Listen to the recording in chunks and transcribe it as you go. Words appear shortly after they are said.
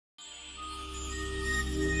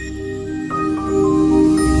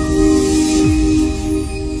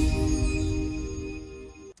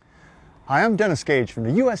Hi, I'm Dennis Gage from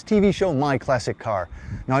the US TV show My Classic Car.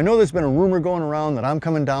 Now I know there's been a rumor going around that I'm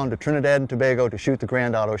coming down to Trinidad and Tobago to shoot the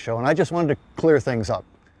Grand Auto Show, and I just wanted to clear things up.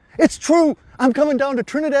 It's true! I'm coming down to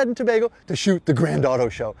Trinidad and Tobago to shoot the Grand Auto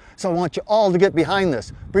Show. So I want you all to get behind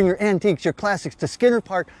this. Bring your antiques, your classics to Skinner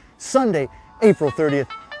Park Sunday, April 30th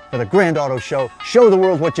for the Grand Auto Show. Show the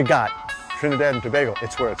world what you got. Trinidad and Tobago,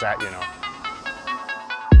 it's where it's at, you know.